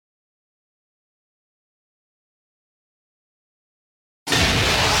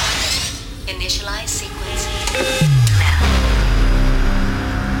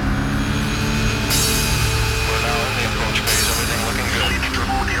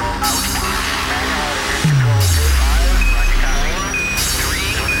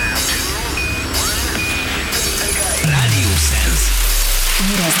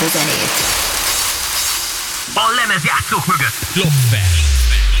a zenét. A lemezjátszók mögött Klopfer.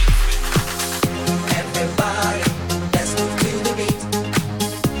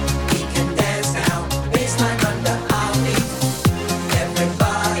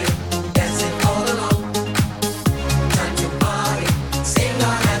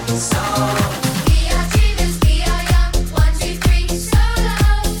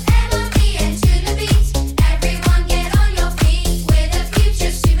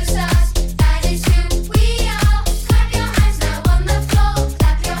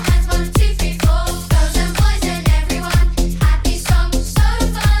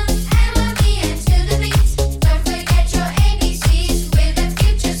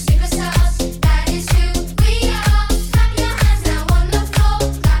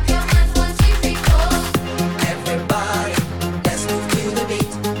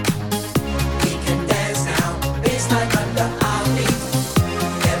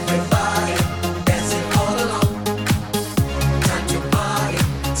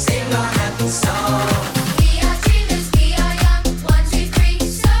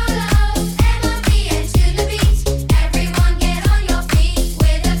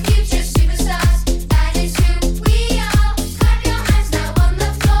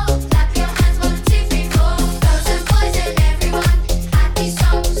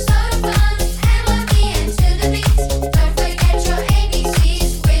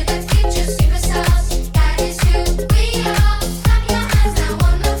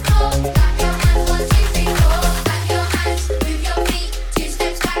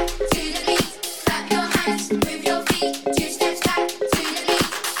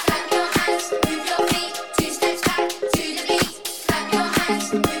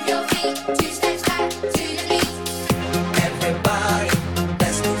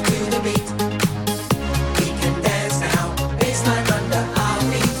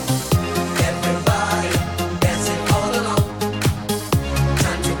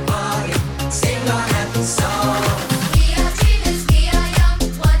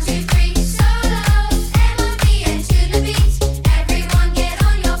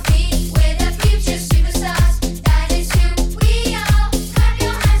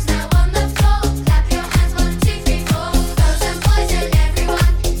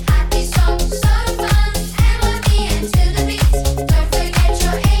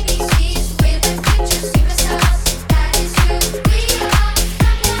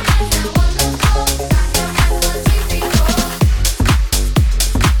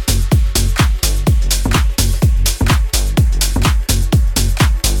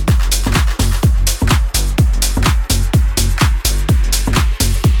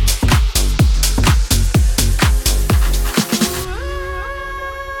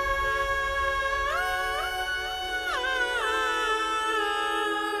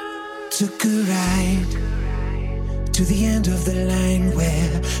 Took a ride to the end of the line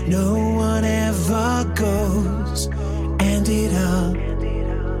where no one ever goes. Ended up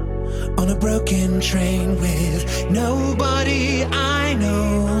on a broken train with nobody I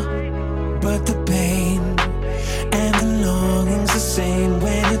know. But the pain and the longing's the same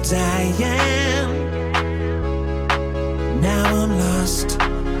when you're dying. Now I'm lost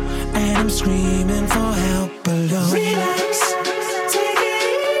and I'm screaming for help alone. Relax.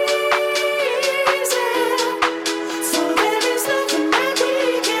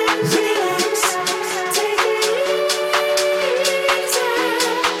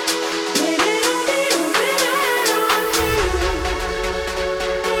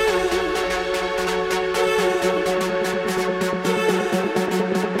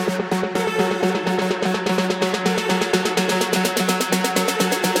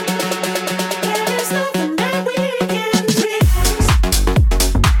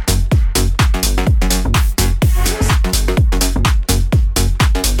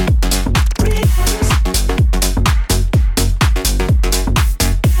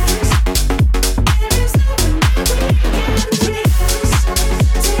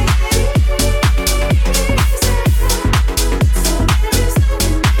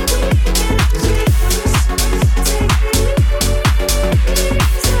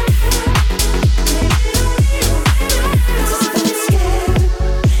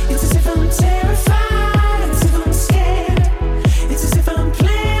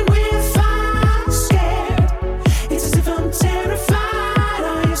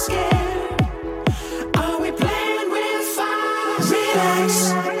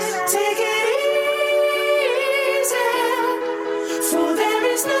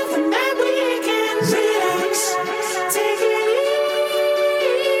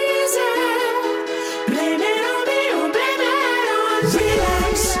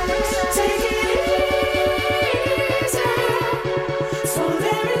 Relax.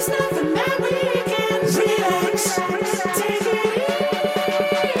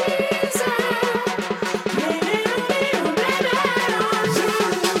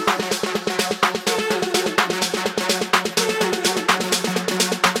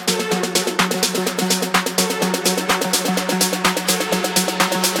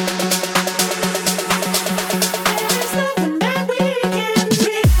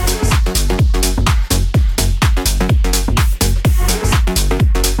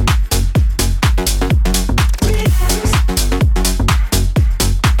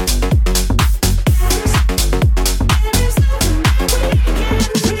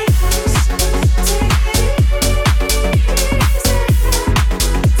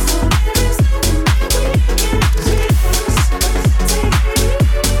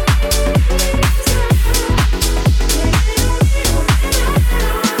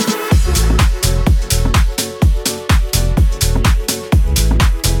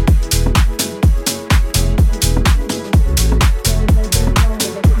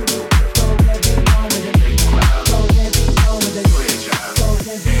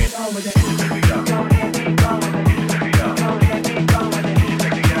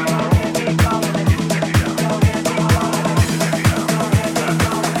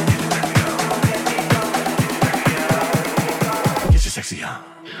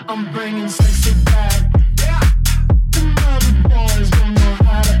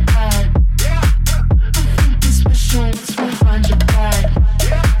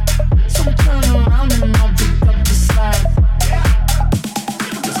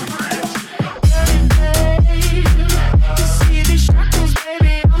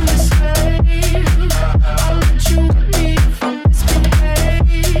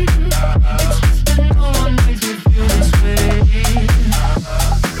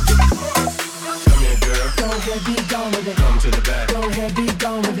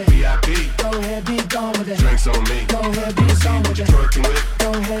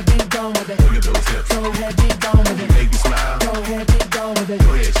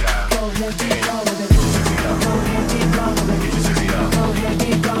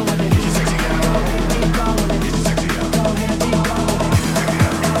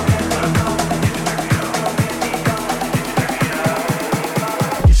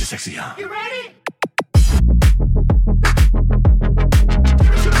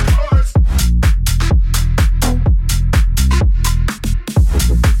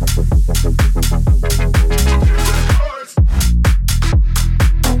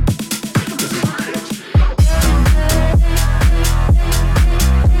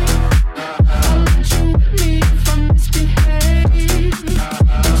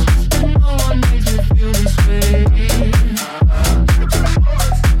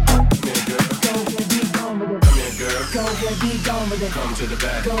 the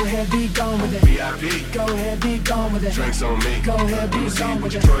back. Go ahead, be gone with it. VIP. Go ahead, be gone with it. Drinks on me. Go ahead, be gone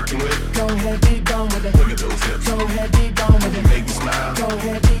with it. Twerking with. Go ahead, be gone with it. Look at those hips. Go ahead, be gone with it. Make me smile. Go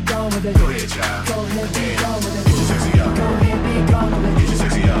ahead, be gone with it. Go ahead, child. Go ahead, be gone with it. Get your sexy out. Go ahead, be gone with it. Get your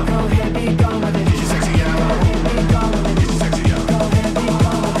sexy out. Go ahead, be gone with it. Get your sexy out. Go ahead, be gone with it. Get your sexy out. Go ahead, be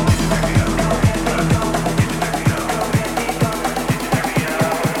gone with it.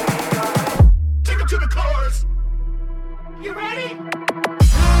 To the chorus. You ready?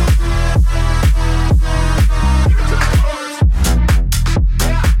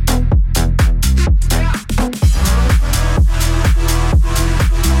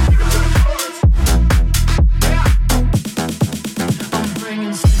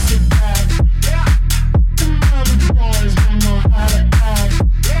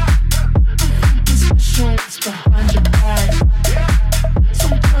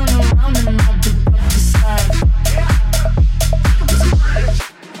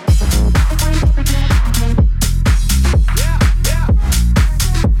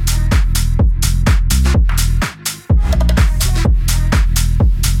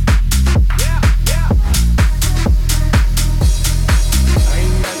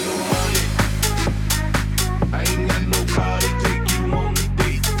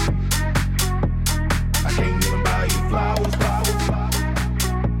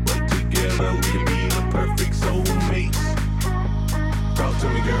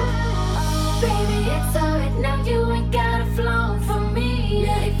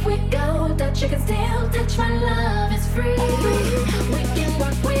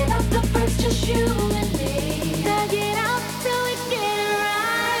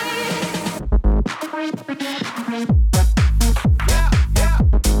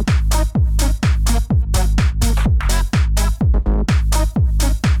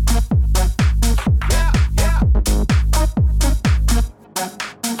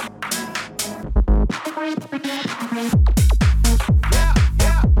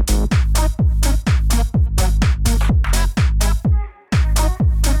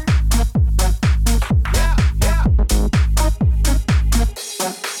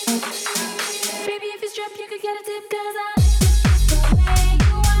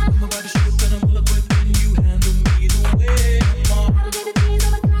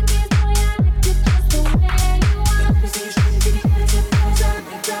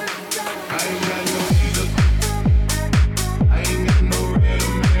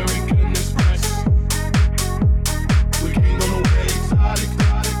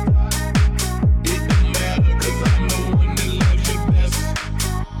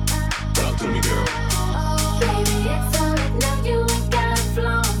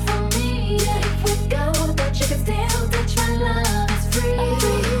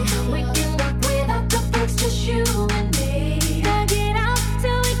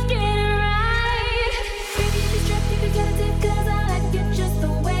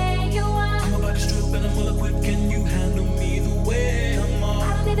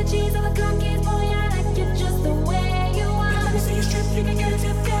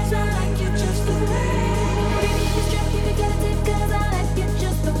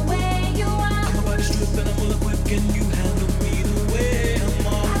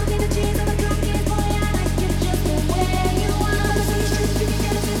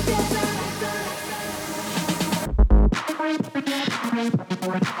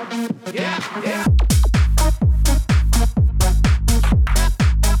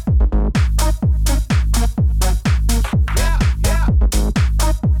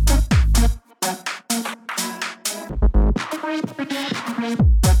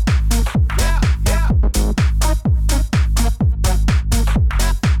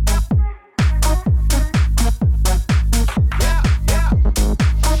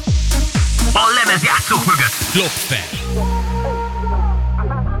 Klopfer.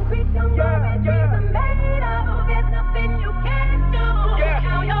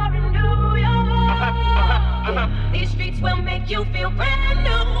 These streets will make you feel brand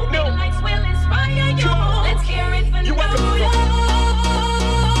new. The lights will inspire you. Let's hear it for New York.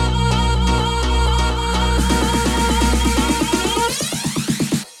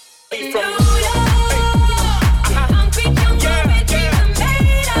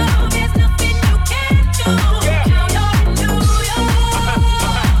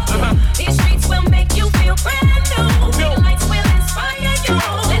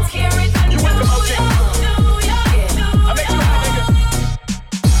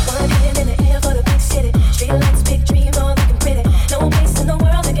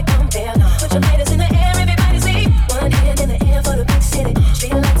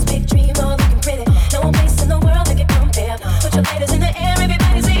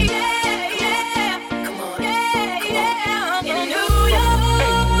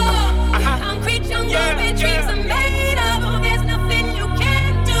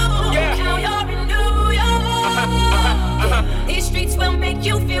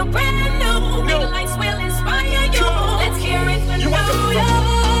 feel brand new. The lights will inspire you. Let's hear it for New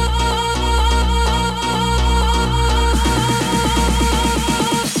York.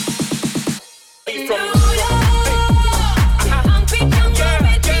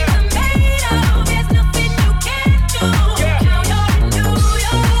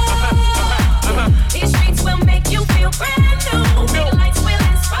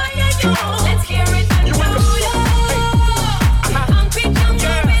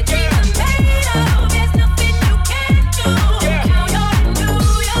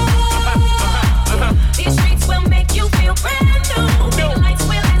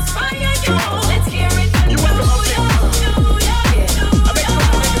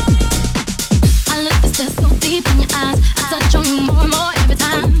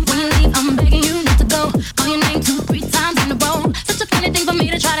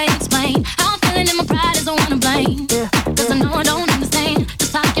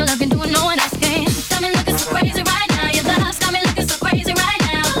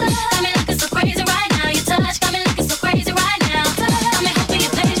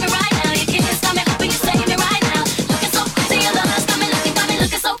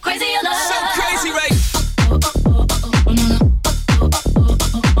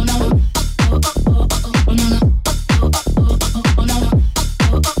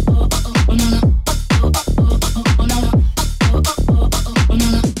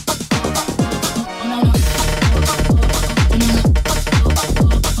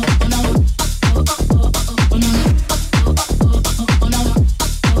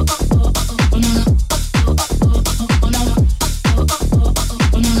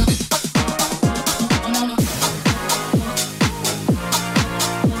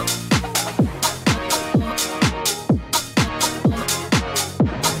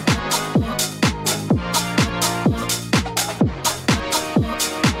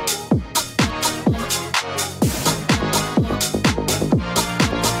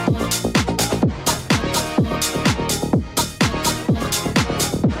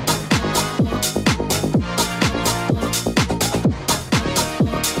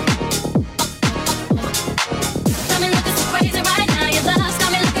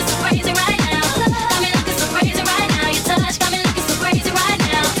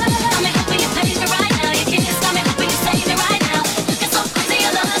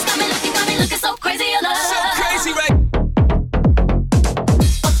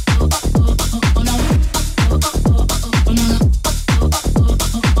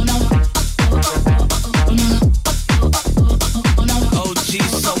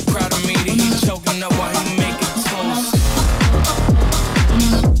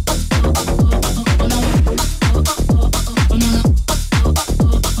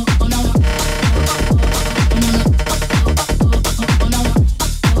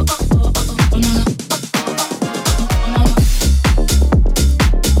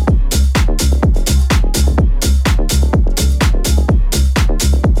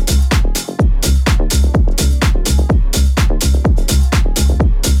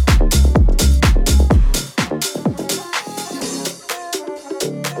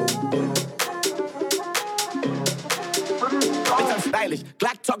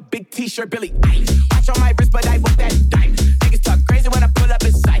 T-shirt, Billy. Watch on my wrist, but I want that diamond. Niggas talk crazy when I pull up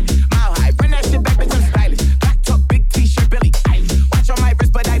in sight. Mile high, run that shit back, bitch, I'm stylish. Black talk, big T-shirt, Billy. Watch on my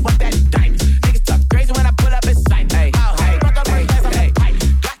wrist, but I want that diamond. Niggas talk crazy when I pull up in sight. Mile high, rock up my glass, I'm the pipe.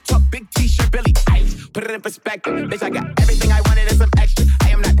 Black talk, big T-shirt, Billy. Put it in perspective, bitch, I got everything I wanted and some extra. I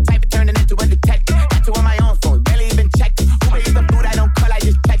am not the type of turning into a detective. Got two on my own phone, barely even checked it. Uber is the food I don't call, I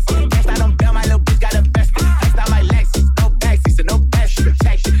just text it. Guess I don't bail, my little bitch got invested. Next out my Lexus, no backseat, so no best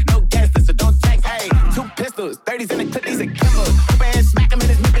protection. No gas, so don't text. Hey, 2 pistols, 30s in the clip, these are Kimbo. Open and smack him in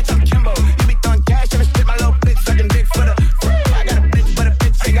his mid, bitch, I'm Kimbo. You be throwing cash, and strip my little bitch, sucking dick for the. I got a bitch, but a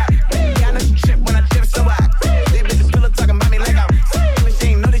bitch ain't got. Yeah, I know she trip when I dip, so I. These bitches pillow talking about me like I'm. Even she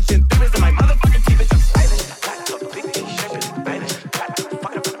ain't know this shit, there is in my motherfucking teeth, bitch, I'm silent. Got to a big T-shirt, bitch, silent. Got to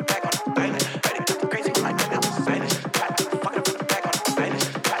fuck it from the back on the silent. Ready to go crazy with my baby, I'm silent. Got to fuck it from the back on the silent.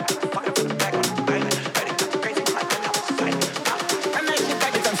 Got to fuck it from the back on the silent. Ready to go crazy with my baby, I'm silent. Run that shit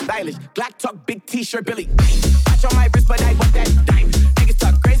back, bitch, I'm stylish. Black talk, big T-shirt, Billy. Watch on my wrist, but I want that diamond. Niggas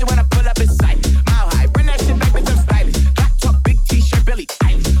talk crazy when I pull up in sight. Mile high, run that shit back, bitch, I'm stylish. Black talk, big T-shirt, Billy.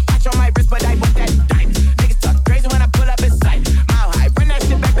 Watch on my wrist, but I want that diamond. Niggas talk crazy when I pull up in sight. Mile high, run that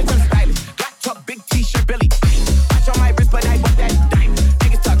shit back, bitch, I'm stylish. Black talk, big T-shirt, Billy. Watch on my wrist, but I want that diamond.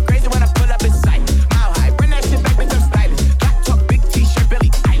 Niggas talk crazy when I pull up in sight. Mile high, run that shit back, bitch, I'm stylish. Black talk, big T-shirt, Billy.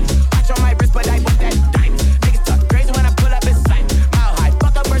 Watch on my wrist, but I want that diamond. Niggas talk crazy when I pull up in sight. Mile high,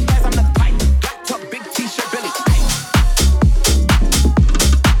 fuck up first class, I'm the pipe. Black talk, big T-shirt,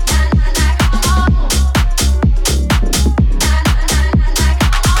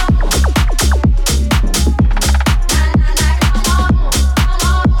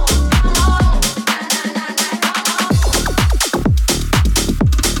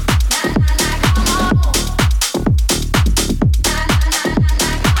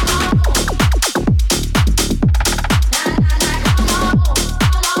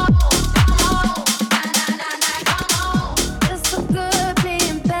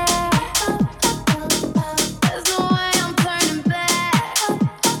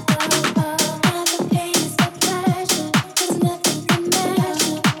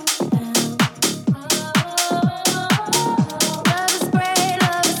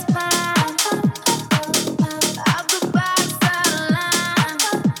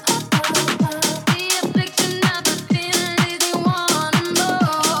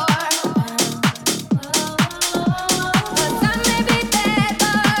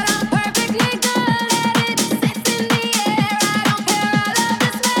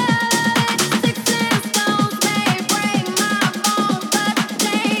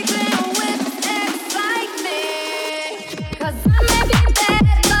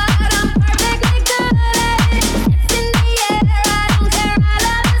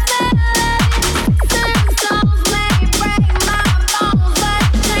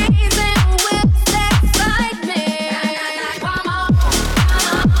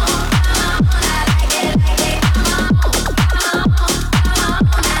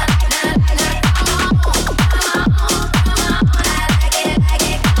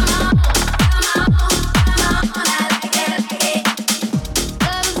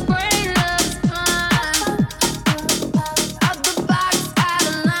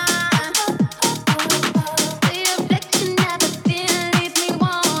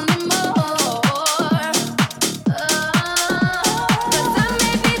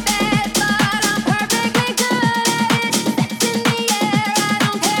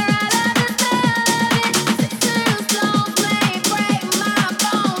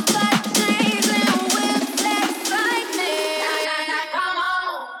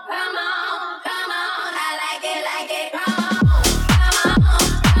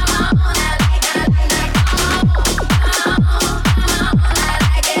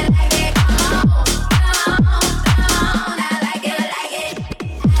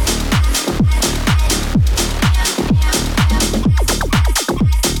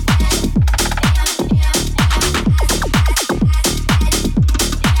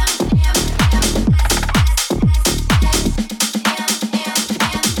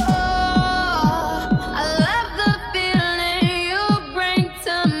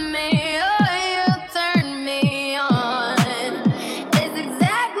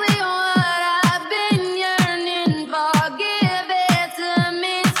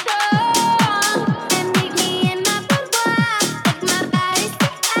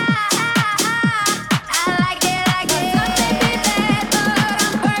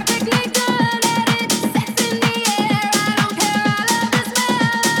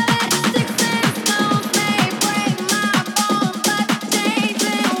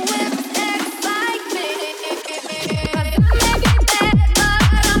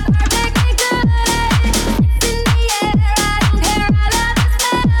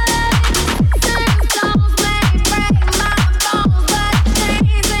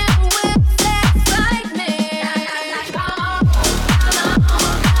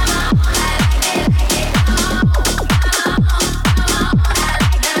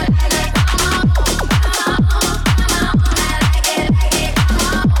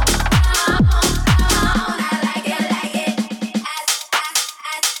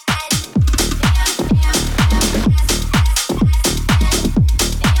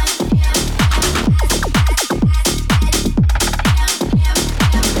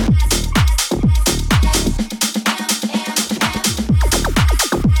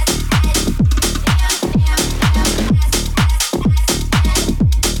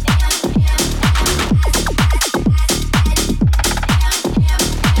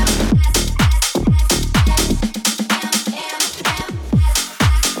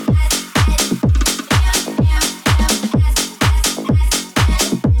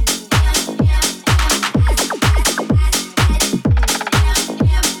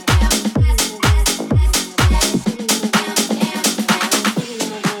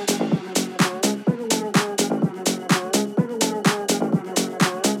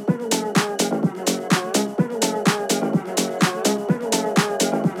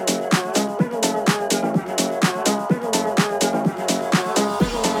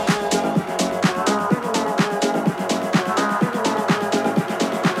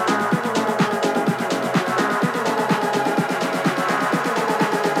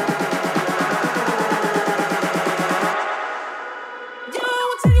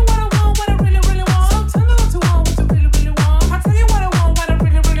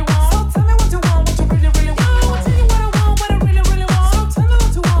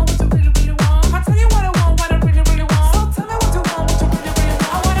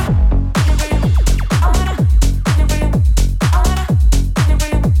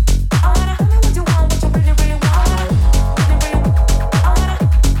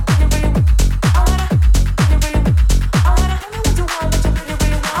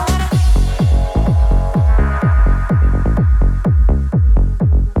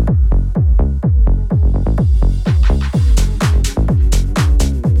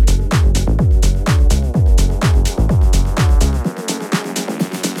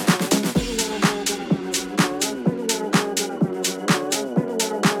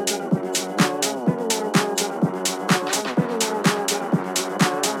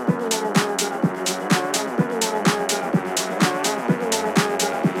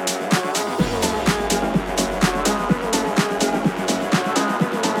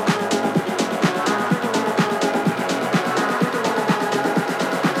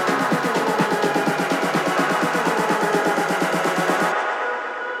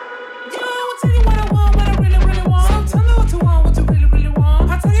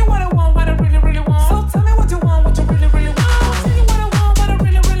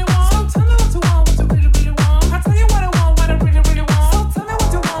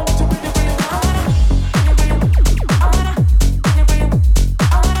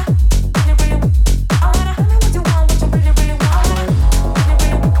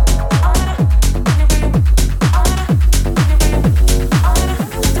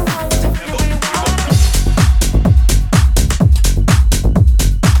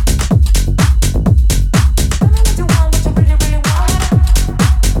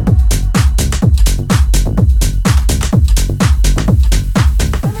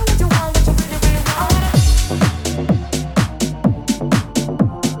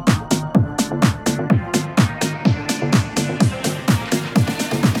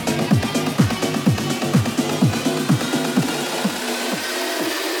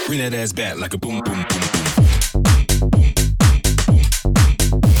 that ass back like a boom, boom, boom.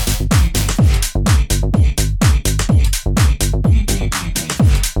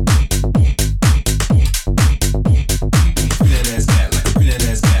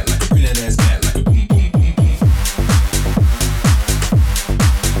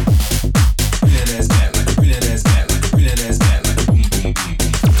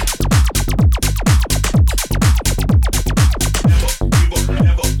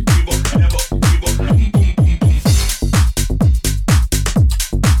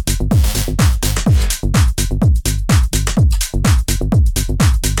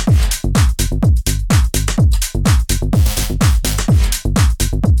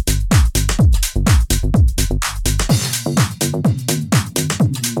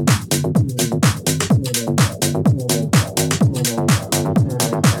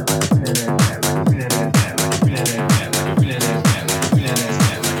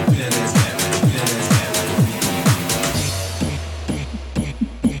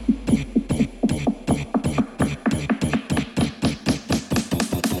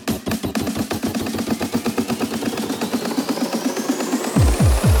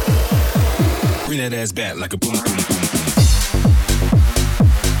 Bring that ass back like a boom, boom, boom.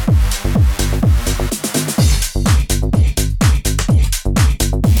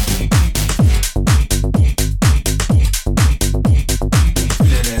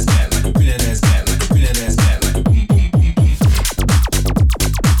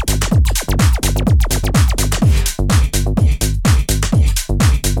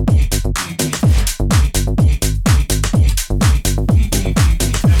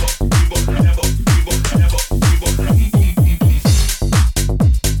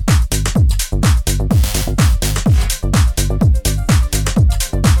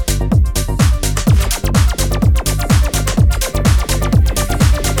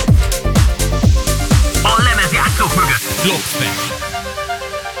 Klopfer.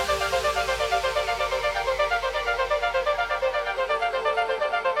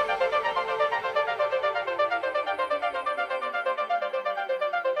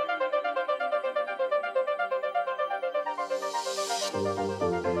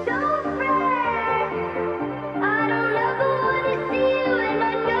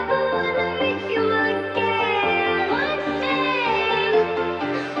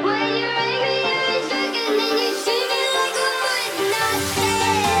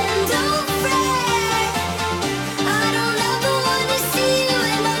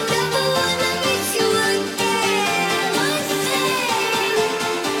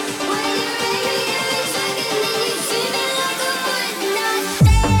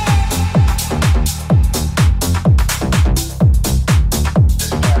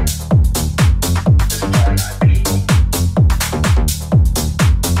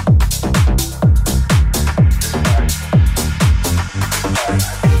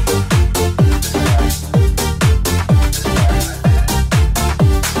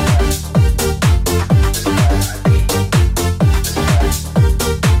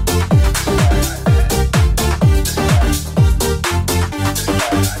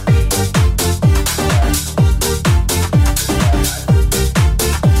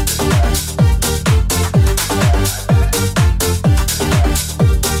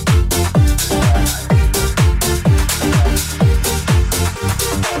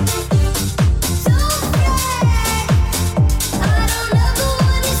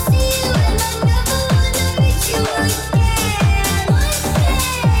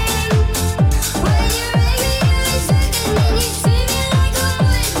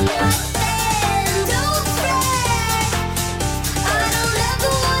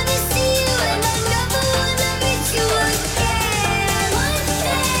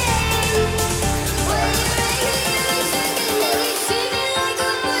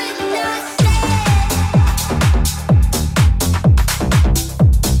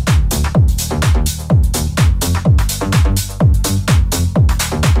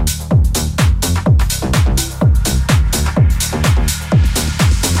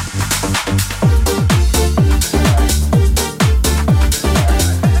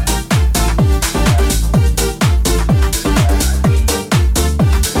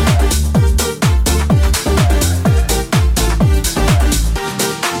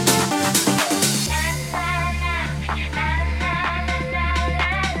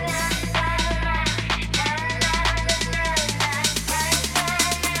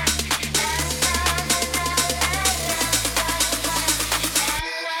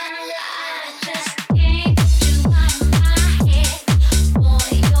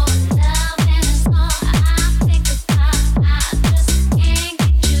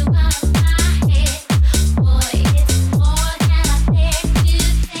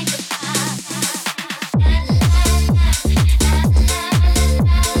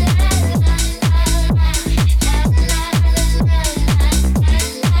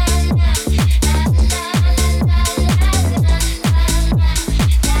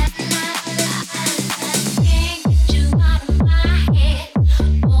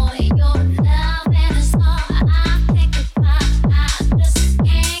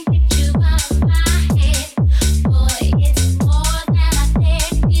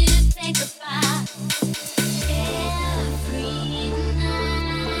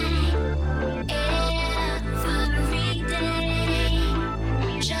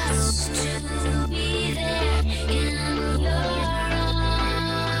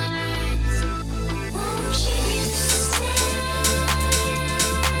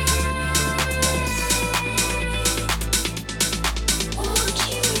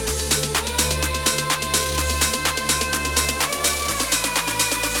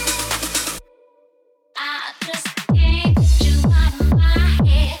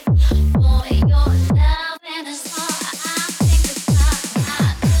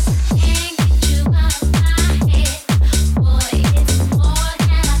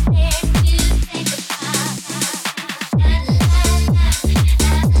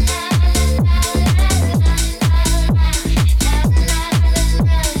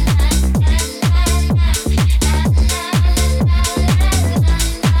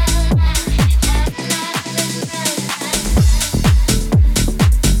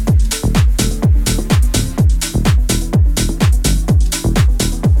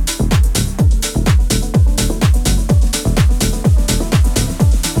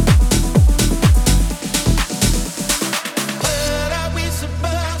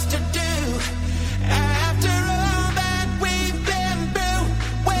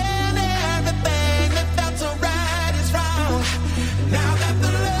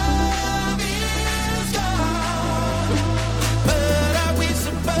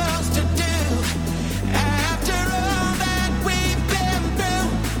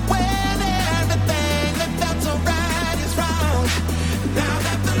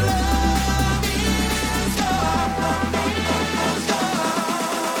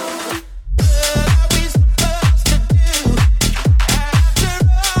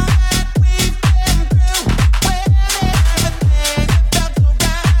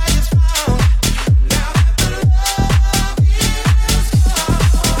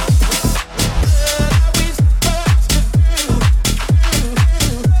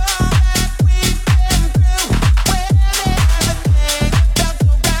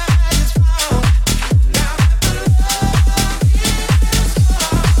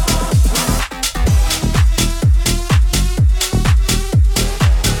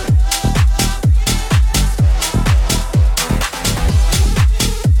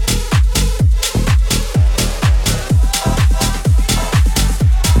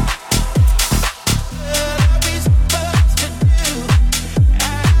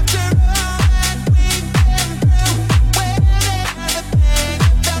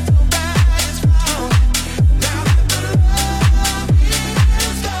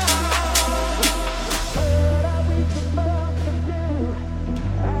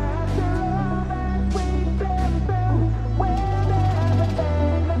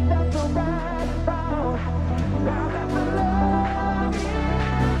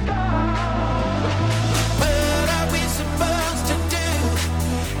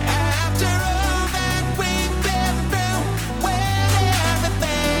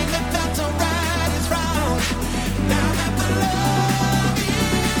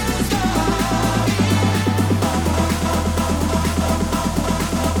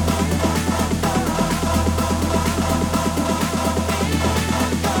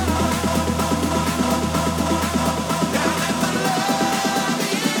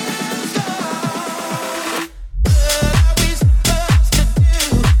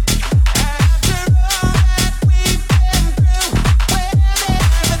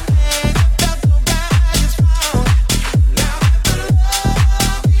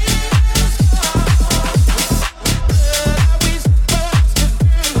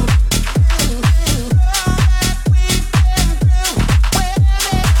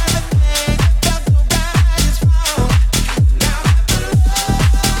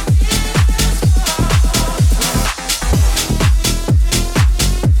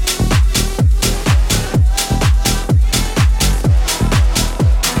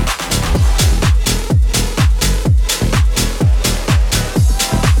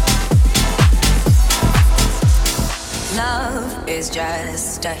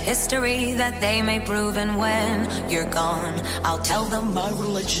 just a history that they may prove, and when you're gone, I'll tell them my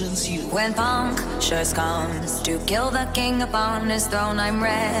religion's you. When punctures comes to kill the king upon his throne, I'm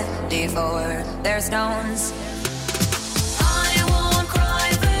ready for their stones. I won't cry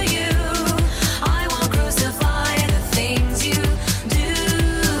for you, I won't crucify the things you do.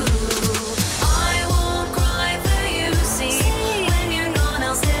 I won't cry for you, see, when you're gone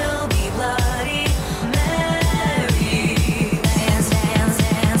I'll still be bloody Mary. Dance, dance,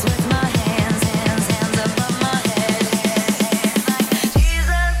 dance with my hands, hands, hands above my head, like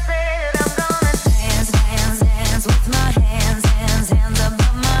Jesus said I'm gonna dance, dance, dance with my hands, hands, hands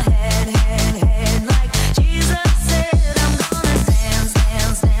above my head, head, head, like Jesus said I'm gonna dance,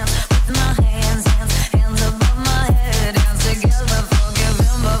 dance, dance with my hands, hands, hands above my head, dance together, forgive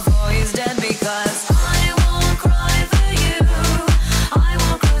him before he's dead, because I won't cry for you, I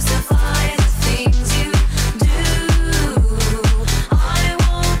won't crucify the things you do. I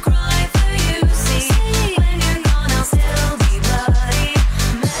won't cry for you, see, when you're gone I'll still be bloody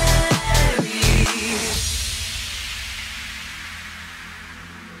Mary.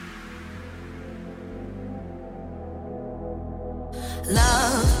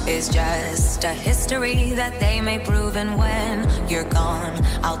 Love is just a history that they may prove, and when you're gone,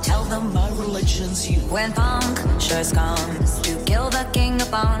 I'll tell them my religion's you. When punctures comes to kill the king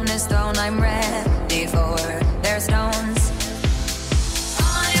upon his throne, I'm ready for their stones.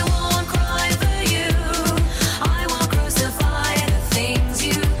 I won't cry for you, I won't crucify the things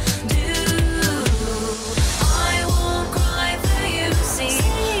you do. I won't cry for you, see,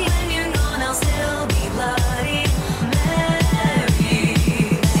 when you're gone I'll still be bloody Mary.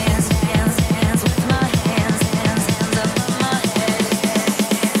 Dance, dance, dance with my hands, hands, hands above my head,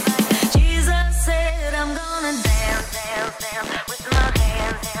 like Jesus said I'm gonna dance, dance, dance with my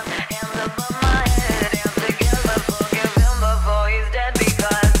hands, hands, hands above my head, dance together, forgive him before he's dead,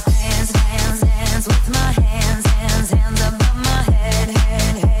 because dance, dance, dance with my hands, hands, hands above my head,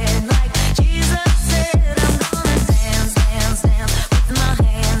 head, head, like Jesus said I'm gonna dance, dance, dance with my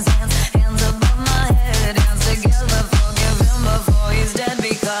hands, hands, hands above my head, dance together, forgive him before he's dead,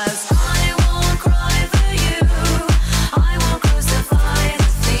 because I won't cry for you, I won't crucify the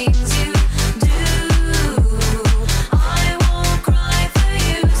things you do. I won't cry for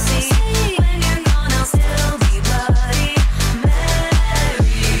you, see, when you're gone I'll still be bloody Mary.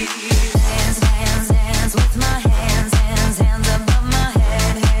 Dance, dance, dance with my hands, hands, hands above my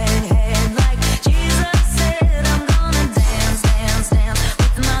head, head, head, like Jesus said I'm gonna dance, dance, dance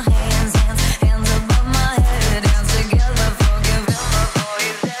with my hands, hands, hands above my head, dance together, forgive him before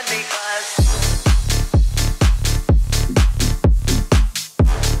he's dead, because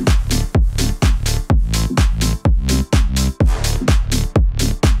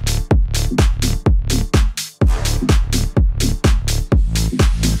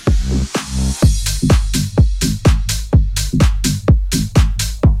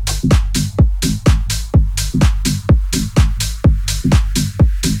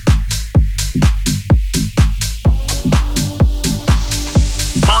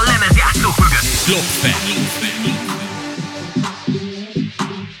A lemezjátszók mögött Klopfer.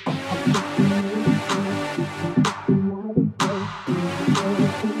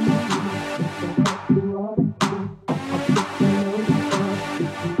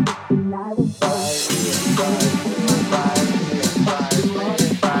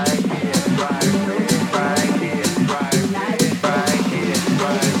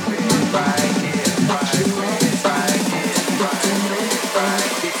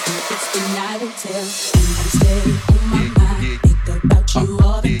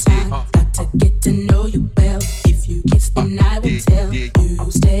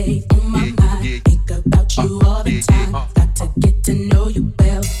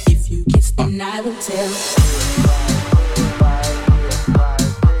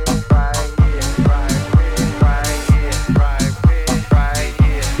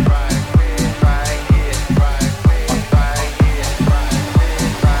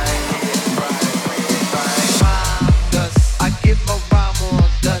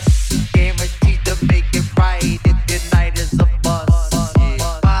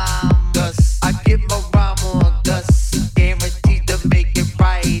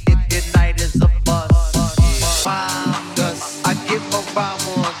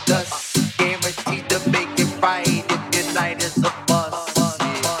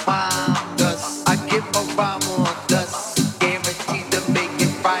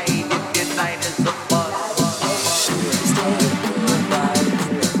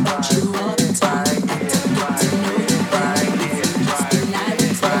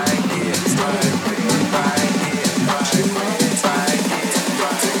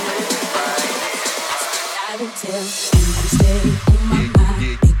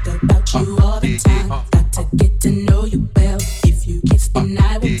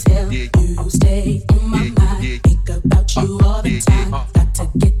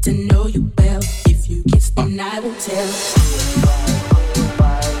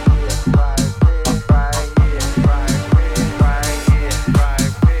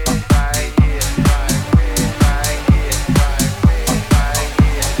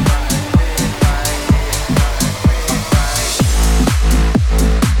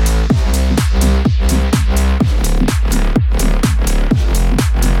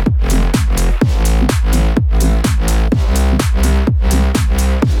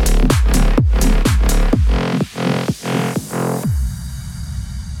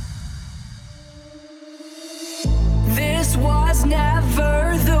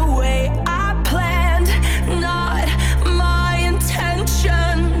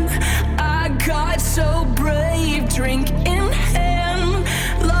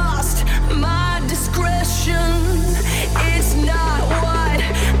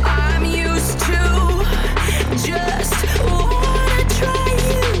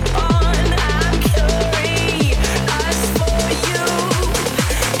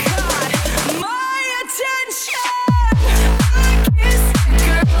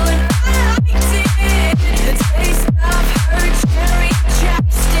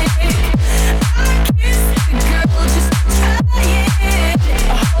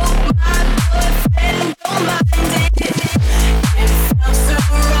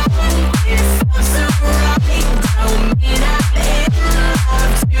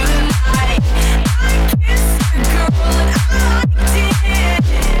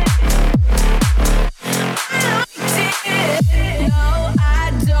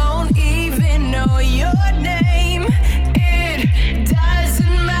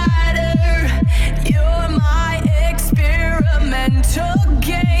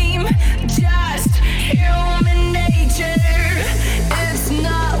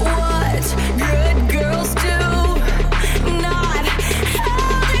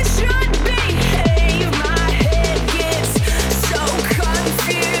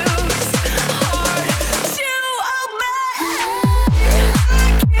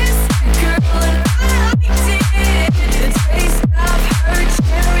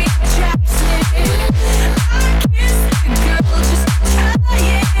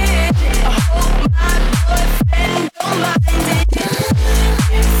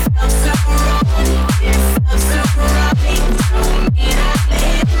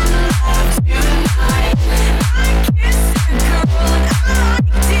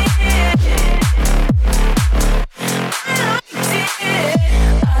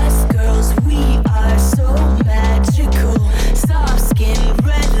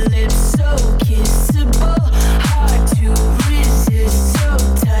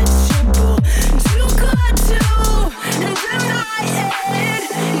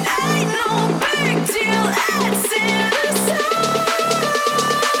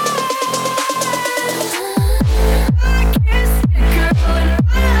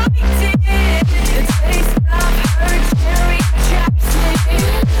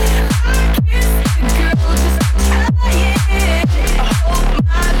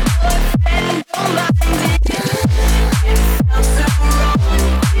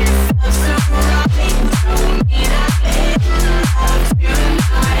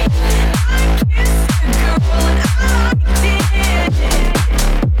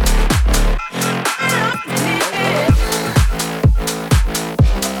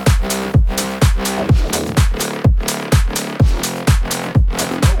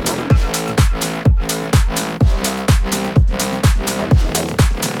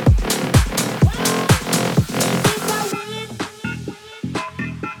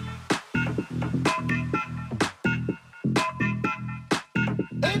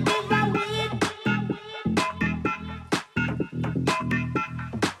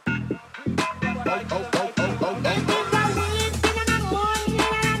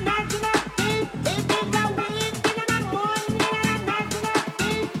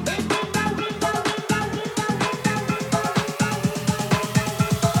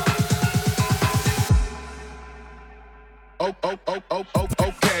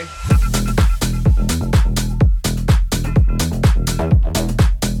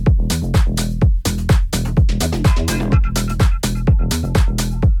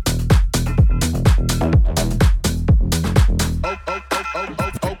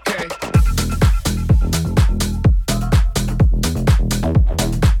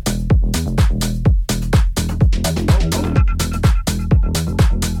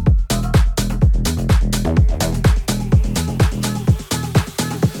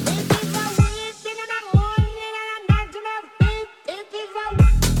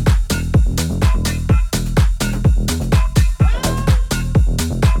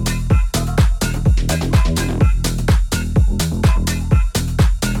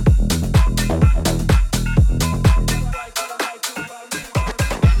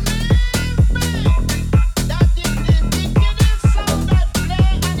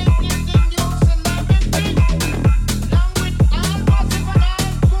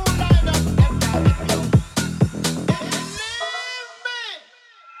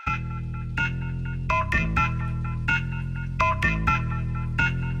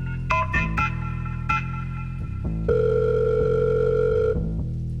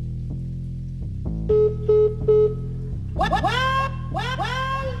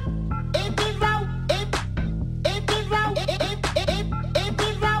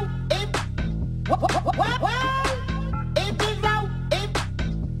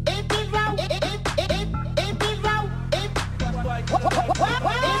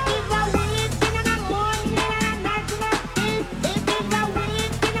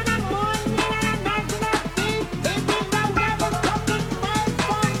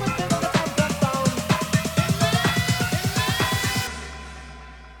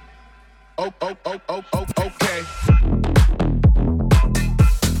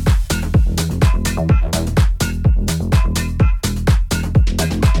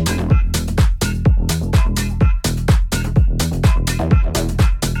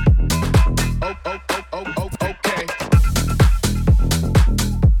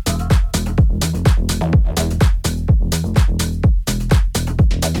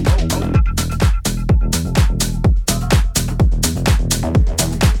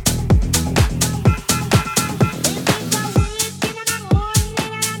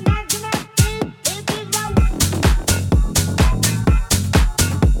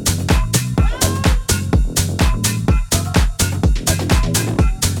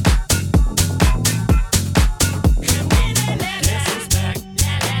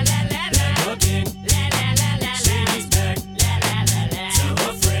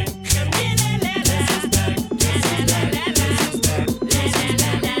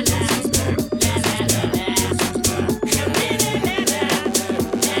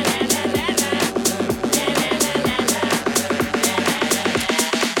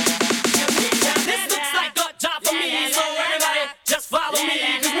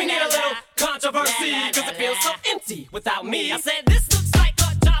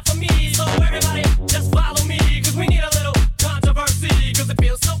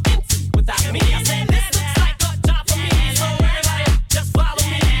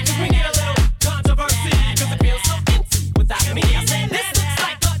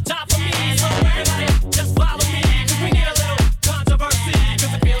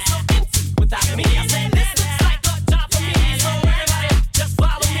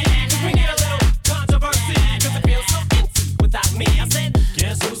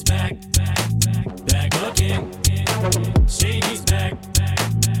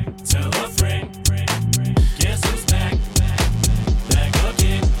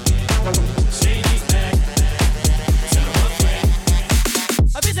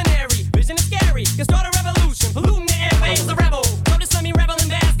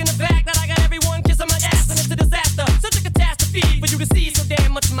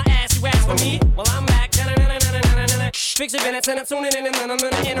 And I'm tuning in and then I'm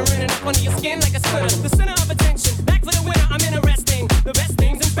gonna enter in and up under your skin like a splinter. The center of attention, back for the winner, I'm interesting. The best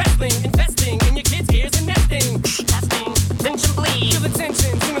things investing in your kids' ears and nesting. Testing, tension bleed. Feel the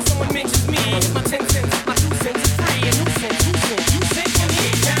tension, soon as someone mentions me. My 10 cents, my 2 cents is free. And you sent for me.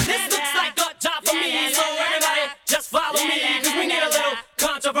 Now this looks like a job for me. So everybody, just follow me. Cause we need a little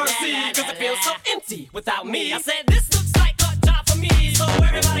controversy. Cause it feels so empty without me. I said this looks like a job for me. So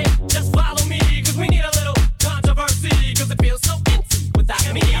everybody, just follow me. Cause we need a little controversy, cause it feels so empty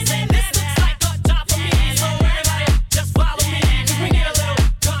without me. I said this looks like a job for me. So everybody, just follow me. Cause we need a little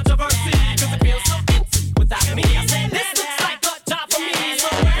controversy, cause it feels so empty without me. I said this looks like a job for me. So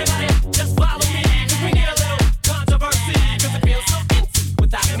everybody, just follow me. Cause we need a little controversy, cause it feels so empty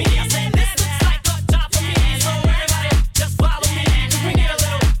without me. I said this looks like a job for me. So everybody, just follow me. Cause we need a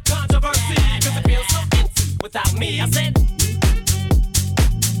little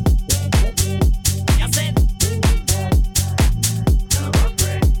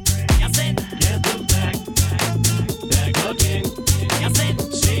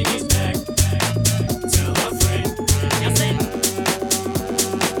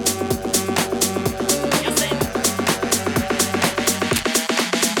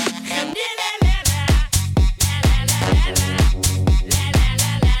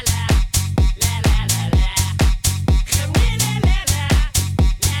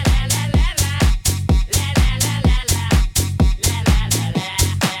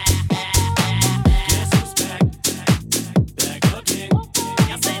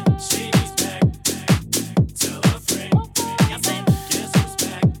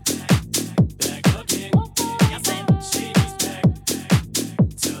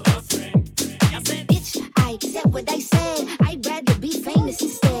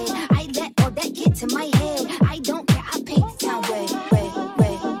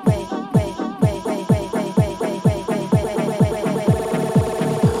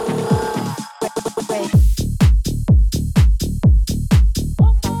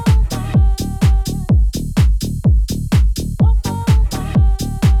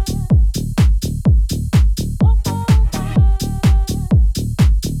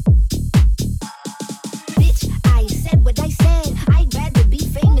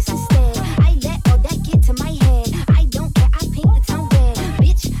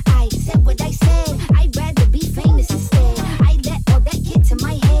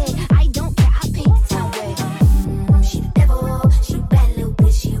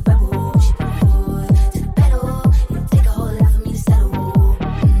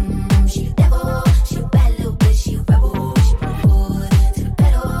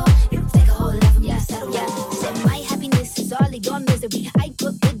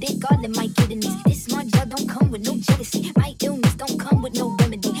Scarlet might get in this. This smart gel don't come with no jealousy. My illness don't come with no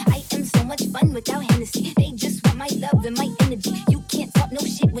remedy. I am so much fun without Hennessy. They just want my love and my energy. You can't talk no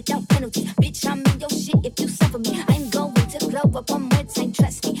shit without penalties. Bitch, I'm in your shit if you suffer me. I'm going to glow up one more time,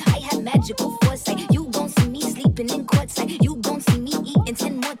 trust me. I have magical foresight. You gon' see me sleeping in courtside. You gon' see me eating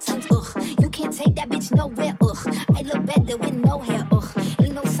 10 more times, ugh. You can't take that bitch nowhere, ugh. I look better with no hair, ugh.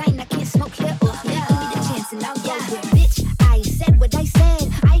 Ain't no sign I can't smoke here, ugh. Yeah, give me the chance and I'll go there. Bitch, I said what I said.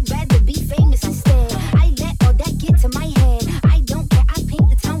 I'd rather be famous instead. I let all that get to my head. I don't care, I paint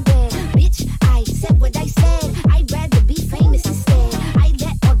the town red. Bitch, I said what I said. I'd rather be famous instead. I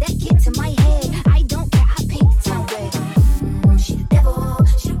let all that get to my head. I don't care, I paint the town red. She the devil,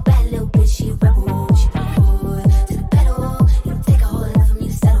 she a bad little bitch, she a rebel. She put her foot to the pedal. It'll take a whole lot for me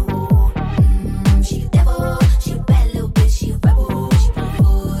to settle. She the devil, she a bad little bitch, she a rebel. She put her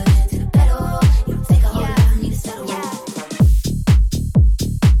foot to the pedal. It'll take a whole lot for me to settle.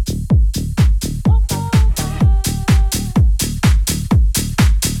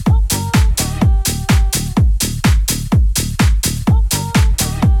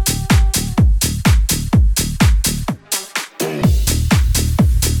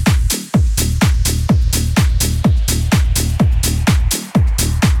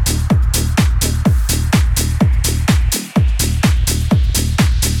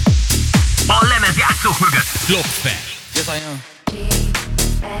 A lemezjátszók mögött Klopfer. Yes, I am.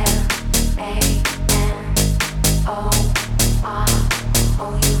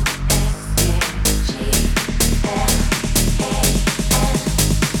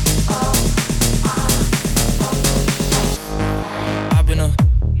 I've been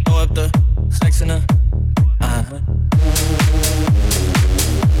throw up the sex in the I've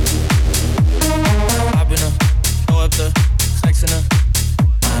been throw up the sex in the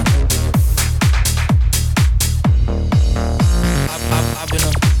I've been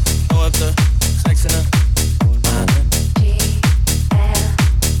throw up the sex in the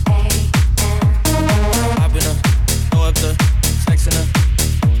I've been throw up the sex in the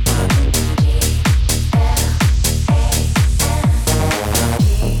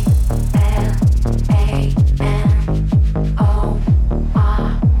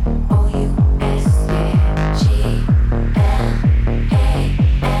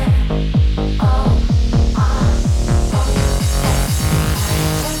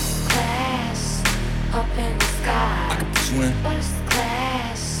I can put you in. First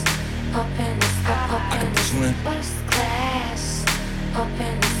class, up in the sky. I can put you in. First class, up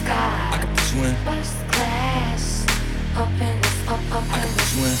in the sky. I can put you in. First class, up in the I can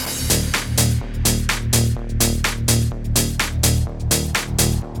put you in.